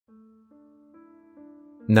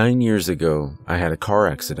9 years ago, I had a car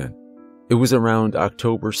accident. It was around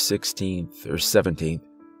October 16th or 17th.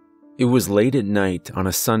 It was late at night on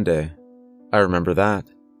a Sunday. I remember that,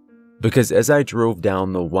 because as I drove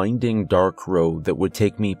down the winding dark road that would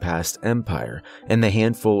take me past Empire and the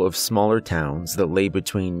handful of smaller towns that lay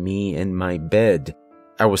between me and my bed,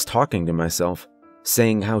 I was talking to myself,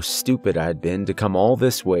 saying how stupid I'd been to come all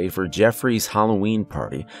this way for Jeffrey's Halloween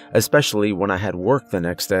party, especially when I had work the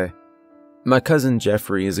next day. My cousin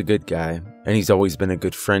Jeffrey is a good guy, and he's always been a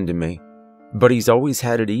good friend to me, but he's always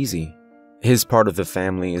had it easy. His part of the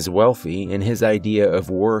family is wealthy, and his idea of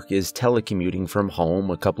work is telecommuting from home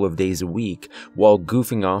a couple of days a week while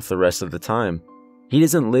goofing off the rest of the time. He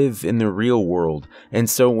doesn't live in the real world, and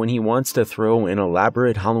so when he wants to throw an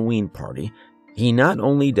elaborate Halloween party, he not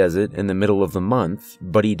only does it in the middle of the month,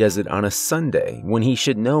 but he does it on a Sunday when he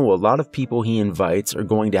should know a lot of people he invites are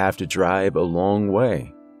going to have to drive a long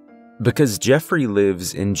way. Because Jeffrey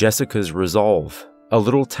lives in Jessica's Resolve, a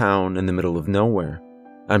little town in the middle of nowhere.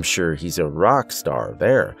 I'm sure he's a rock star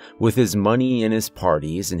there, with his money and his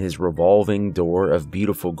parties and his revolving door of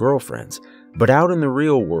beautiful girlfriends. But out in the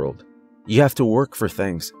real world, you have to work for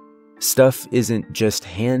things. Stuff isn't just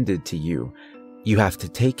handed to you, you have to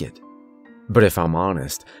take it. But if I'm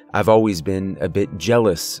honest, I've always been a bit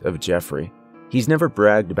jealous of Jeffrey. He's never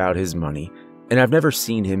bragged about his money, and I've never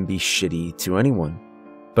seen him be shitty to anyone.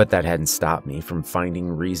 But that hadn't stopped me from finding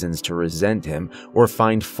reasons to resent him or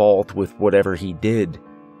find fault with whatever he did.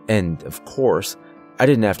 And, of course, I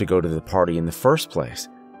didn't have to go to the party in the first place.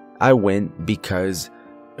 I went because,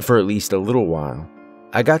 for at least a little while,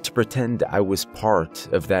 I got to pretend I was part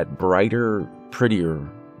of that brighter, prettier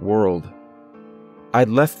world. I'd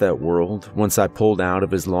left that world once I pulled out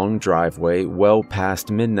of his long driveway well past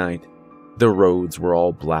midnight. The roads were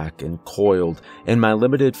all black and coiled, and my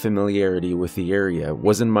limited familiarity with the area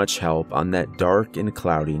wasn't much help on that dark and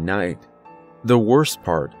cloudy night. The worst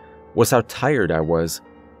part was how tired I was.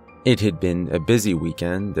 It had been a busy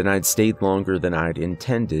weekend, and I'd stayed longer than I'd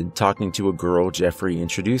intended talking to a girl Jeffrey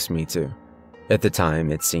introduced me to. At the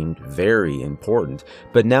time, it seemed very important,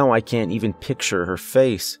 but now I can't even picture her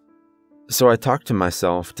face. So I talked to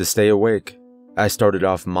myself to stay awake. I started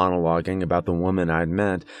off monologuing about the woman I'd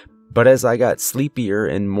met, but as I got sleepier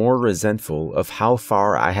and more resentful of how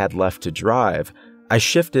far I had left to drive, I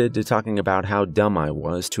shifted to talking about how dumb I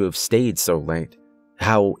was to have stayed so late,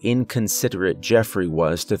 how inconsiderate Jeffrey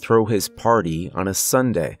was to throw his party on a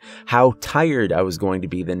Sunday, how tired I was going to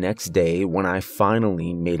be the next day when I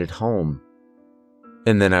finally made it home.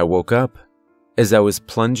 And then I woke up. As I was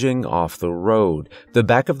plunging off the road, the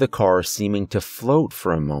back of the car seeming to float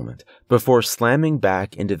for a moment before slamming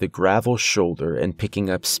back into the gravel shoulder and picking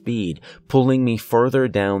up speed, pulling me further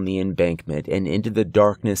down the embankment and into the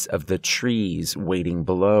darkness of the trees waiting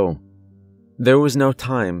below. There was no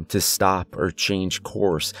time to stop or change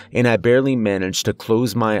course, and I barely managed to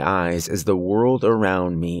close my eyes as the world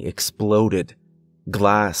around me exploded.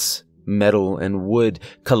 Glass, metal, and wood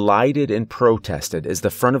collided and protested as the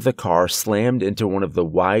front of the car slammed into one of the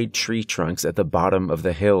wide tree trunks at the bottom of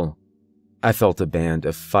the hill. I felt a band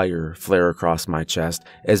of fire flare across my chest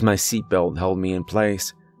as my seatbelt held me in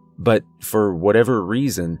place, but for whatever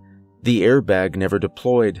reason, the airbag never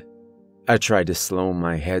deployed. I tried to slow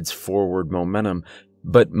my head's forward momentum,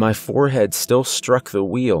 but my forehead still struck the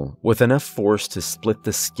wheel with enough force to split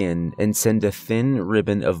the skin and send a thin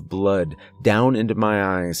ribbon of blood down into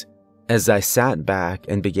my eyes as I sat back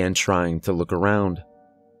and began trying to look around.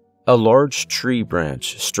 A large tree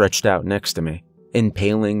branch stretched out next to me,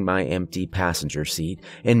 impaling my empty passenger seat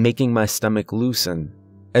and making my stomach loosen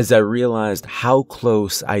as I realized how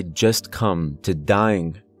close I'd just come to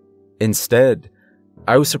dying. Instead,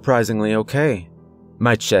 I was surprisingly okay.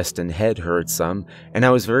 My chest and head hurt some, and I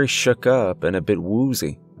was very shook up and a bit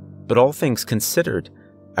woozy. But all things considered,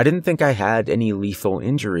 I didn't think I had any lethal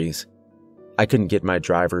injuries. I couldn't get my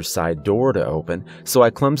driver's side door to open, so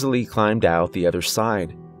I clumsily climbed out the other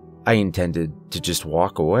side. I intended to just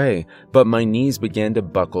walk away, but my knees began to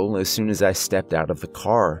buckle as soon as I stepped out of the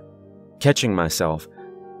car. Catching myself,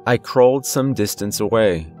 I crawled some distance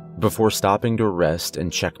away before stopping to rest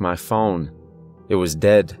and check my phone. It was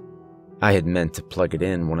dead. I had meant to plug it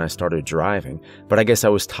in when I started driving, but I guess I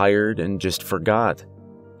was tired and just forgot.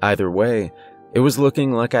 Either way, it was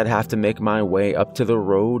looking like I'd have to make my way up to the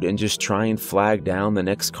road and just try and flag down the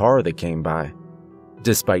next car that came by.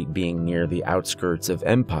 Despite being near the outskirts of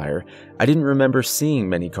Empire, I didn't remember seeing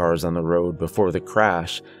many cars on the road before the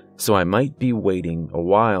crash, so I might be waiting a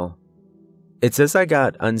while. It's as I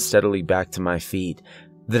got unsteadily back to my feet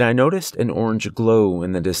that I noticed an orange glow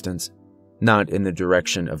in the distance, not in the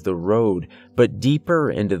direction of the road, but deeper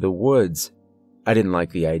into the woods. I didn't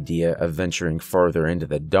like the idea of venturing farther into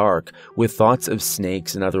the dark, with thoughts of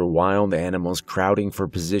snakes and other wild animals crowding for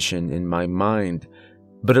position in my mind,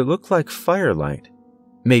 but it looked like firelight.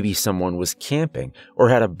 Maybe someone was camping or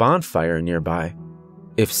had a bonfire nearby.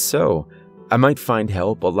 If so, I might find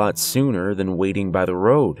help a lot sooner than waiting by the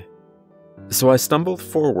road. So I stumbled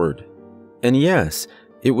forward, and yes,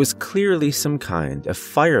 it was clearly some kind of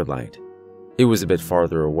firelight. It was a bit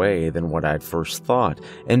farther away than what I'd first thought,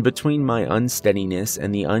 and between my unsteadiness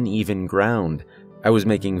and the uneven ground, I was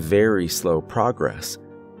making very slow progress.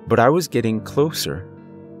 But I was getting closer,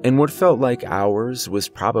 and what felt like hours was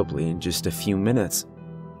probably just a few minutes.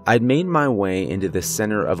 I'd made my way into the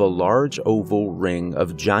center of a large oval ring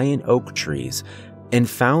of giant oak trees and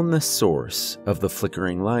found the source of the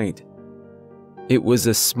flickering light. It was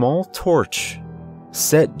a small torch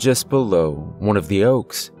set just below one of the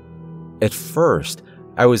oaks. At first,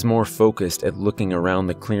 I was more focused at looking around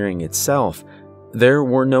the clearing itself. There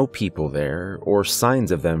were no people there, or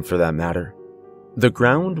signs of them for that matter. The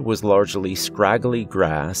ground was largely scraggly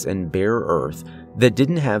grass and bare earth that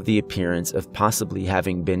didn't have the appearance of possibly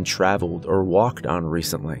having been traveled or walked on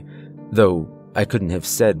recently, though I couldn't have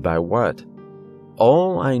said by what.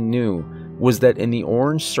 All I knew was that in the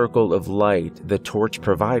orange circle of light the torch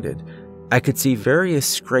provided, I could see various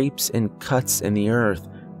scrapes and cuts in the earth,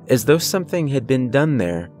 as though something had been done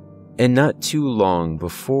there, and not too long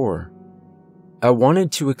before. I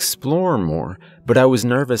wanted to explore more, but I was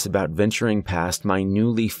nervous about venturing past my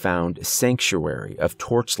newly found sanctuary of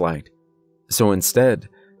torchlight. So instead,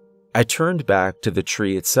 I turned back to the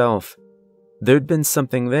tree itself. There'd been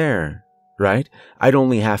something there, right? I'd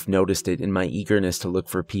only half noticed it in my eagerness to look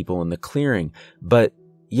for people in the clearing, but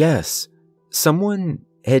yes, someone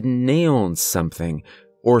had nailed something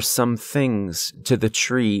or some things to the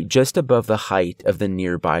tree just above the height of the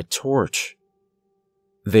nearby torch.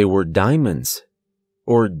 They were diamonds,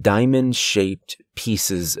 or diamond-shaped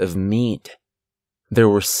pieces of meat. There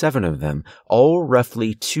were 7 of them, all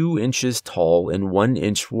roughly 2 inches tall and 1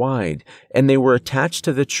 inch wide, and they were attached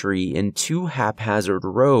to the tree in 2 haphazard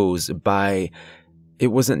rows by... It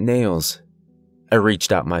wasn't nails. I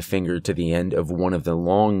reached out my finger to the end of one of the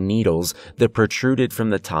long needles that protruded from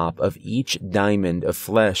the top of each diamond of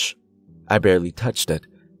flesh. I barely touched it,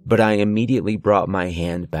 but I immediately brought my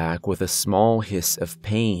hand back with a small hiss of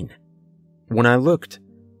pain. When I looked,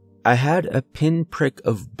 I had a pinprick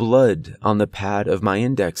of blood on the pad of my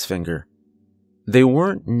index finger. They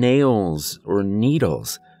weren't nails or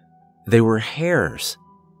needles. They were hairs.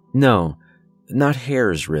 No, not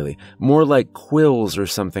hairs really, more like quills or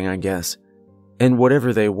something, I guess. And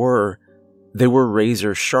whatever they were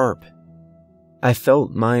razor sharp. I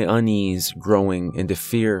felt my unease growing into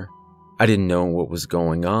fear. I didn't know what was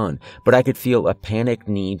going on, but I could feel a panic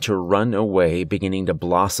need to run away beginning to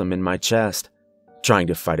blossom in my chest. Trying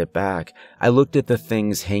to fight it back, I looked at the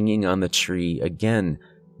things hanging on the tree again.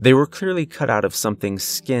 They were clearly cut out of something's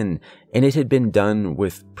skin, and it had been done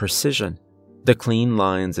with precision. The clean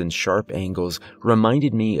lines and sharp angles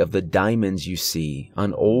reminded me of the diamonds you see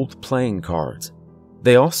on old playing cards.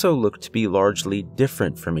 They also looked to be largely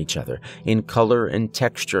different from each other in color and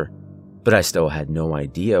texture, but I still had no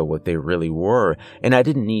idea what they really were, and I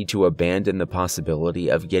didn't need to abandon the possibility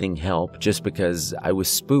of getting help just because I was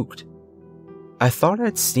spooked. I thought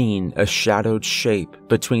I'd seen a shadowed shape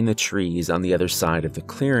between the trees on the other side of the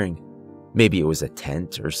clearing. Maybe it was a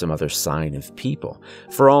tent or some other sign of people.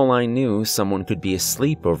 For all I knew, someone could be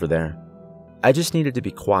asleep over there. I just needed to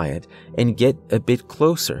be quiet and get a bit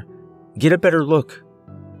closer, get a better look.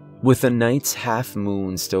 With the night's half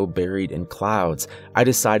moon still buried in clouds, I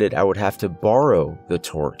decided I would have to borrow the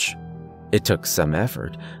torch. It took some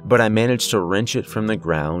effort, but I managed to wrench it from the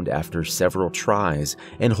ground after several tries,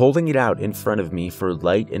 and holding it out in front of me for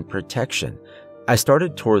light and protection, I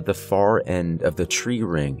started toward the far end of the tree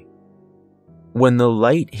ring. When the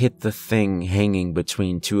light hit the thing hanging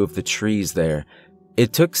between 2 of the trees there,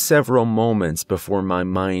 it took several moments before my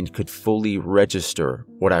mind could fully register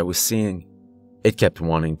what I was seeing. It kept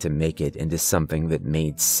wanting to make it into something that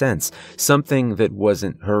made sense, something that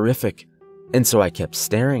wasn't horrific, and so I kept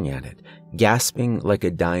staring at it, gasping like a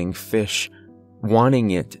dying fish,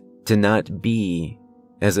 wanting it to not be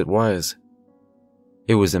as it was.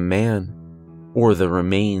 It was a man, or the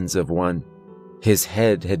remains of one. His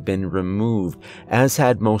head had been removed, as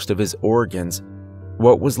had most of his organs.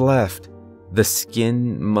 What was left, the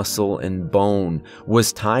skin, muscle, and bone,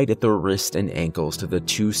 was tied at the wrist and ankles to the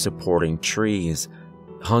 2 supporting trees,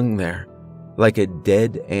 hung there like a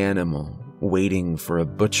dead animal waiting for a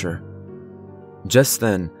butcher. Just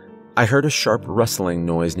then, I heard a sharp rustling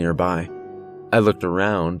noise nearby. I looked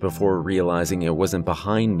around before realizing it wasn't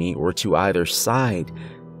behind me or to either side.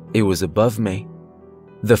 It was above me.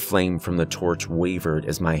 The flame from the torch wavered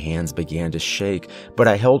as my hands began to shake, but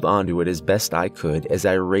I held onto it as best I could as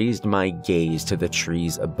I raised my gaze to the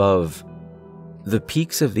trees above. The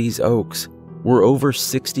peaks of these oaks were over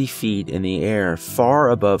 60 feet in the air,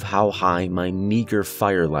 far above how high my meager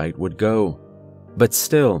firelight would go. But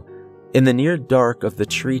still, in the near dark of the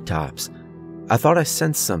treetops, I thought I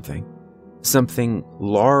sensed something. Something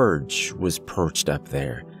large was perched up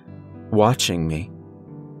there, watching me,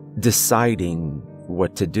 deciding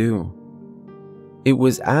what to do. It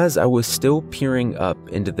was as I was still peering up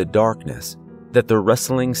into the darkness that the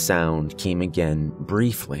rustling sound came again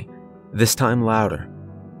briefly, this time louder,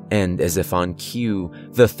 and as if on cue,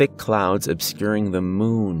 the thick clouds obscuring the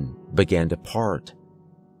moon began to part.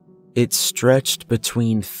 It stretched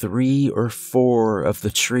between 3 or 4 of the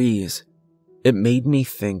trees. It made me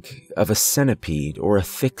think of a centipede or a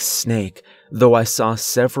thick snake, though I saw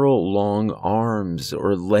several long arms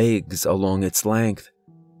or legs along its length.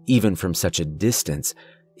 Even from such a distance,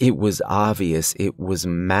 it was obvious it was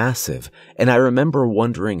massive, and I remember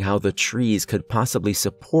wondering how the trees could possibly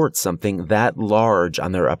support something that large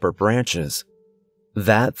on their upper branches.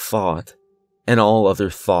 That thought, and all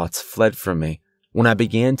other thoughts, fled from me when I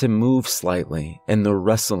began to move slightly and the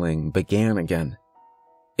rustling began again.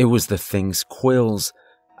 It was the thing's quills.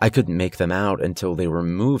 I couldn't make them out until they were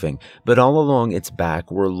moving, but all along its back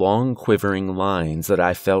were long quivering lines that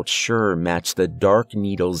I felt sure matched the dark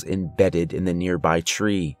needles embedded in the nearby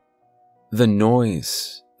tree. The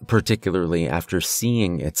noise, particularly after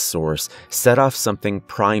seeing its source, set off something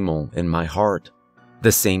primal in my heart.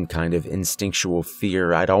 The same kind of instinctual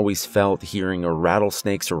fear I'd always felt hearing a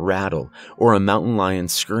rattlesnake's rattle or a mountain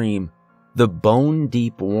lion's scream. The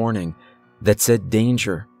bone-deep warning that said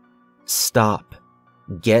danger, stop,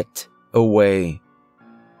 get away.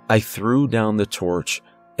 I threw down the torch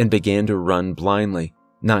and began to run blindly,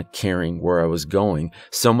 not caring where I was going,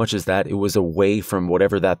 so much as that it was away from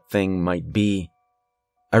whatever that thing might be.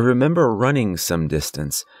 I remember running some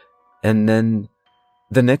distance, and then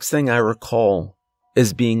the next thing I recall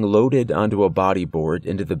is being loaded onto a bodyboard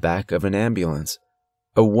into the back of an ambulance.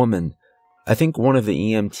 A woman, I think one of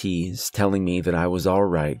the EMTs, telling me that I was all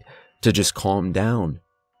right, to just calm down,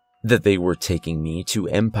 that they were taking me to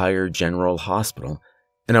Empire General Hospital,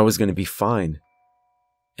 and I was going to be fine.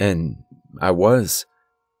 And I was,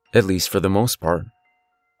 at least for the most part.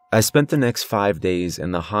 I spent the next 5 days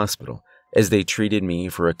in the hospital as they treated me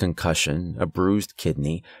for a concussion, a bruised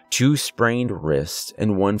kidney, 2 sprained wrists,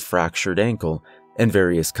 and 1 fractured ankle, and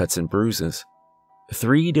various cuts and bruises.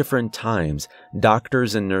 3 different times,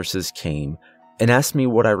 doctors and nurses came and asked me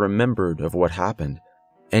what I remembered of what happened,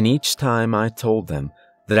 and each time I told them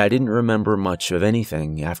that I didn't remember much of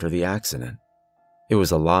anything after the accident. It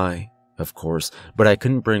was a lie, of course, but I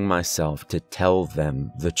couldn't bring myself to tell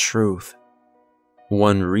them the truth.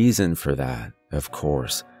 One reason for that, of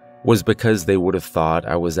course, was because they would have thought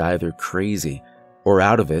I was either crazy or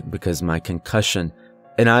out of it because my concussion,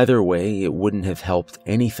 and either way it wouldn't have helped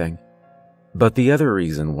anything. But the other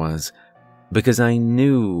reason was because I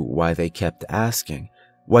knew why they kept asking,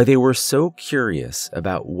 why they were so curious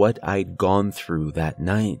about what I'd gone through that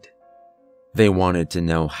night. They wanted to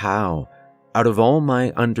know how, out of all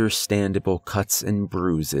my understandable cuts and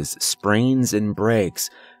bruises, sprains and breaks,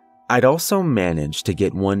 I'd also managed to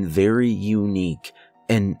get one very unique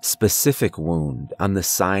and specific wound on the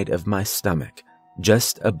side of my stomach,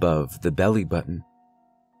 just above the belly button.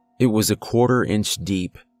 It was a 1/4 inch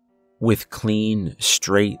deep, with clean,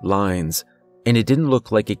 straight lines, and it didn't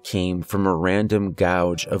look like it came from a random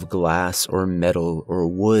gouge of glass or metal or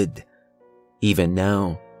wood. Even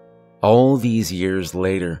now, all these years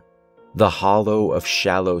later, the hollow of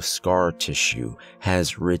shallow scar tissue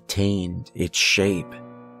has retained its shape.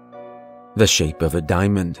 The shape of a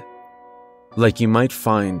diamond, like you might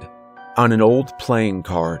find on an old playing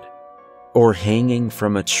card or hanging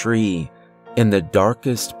from a tree in the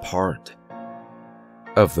darkest part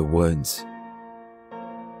of the woods.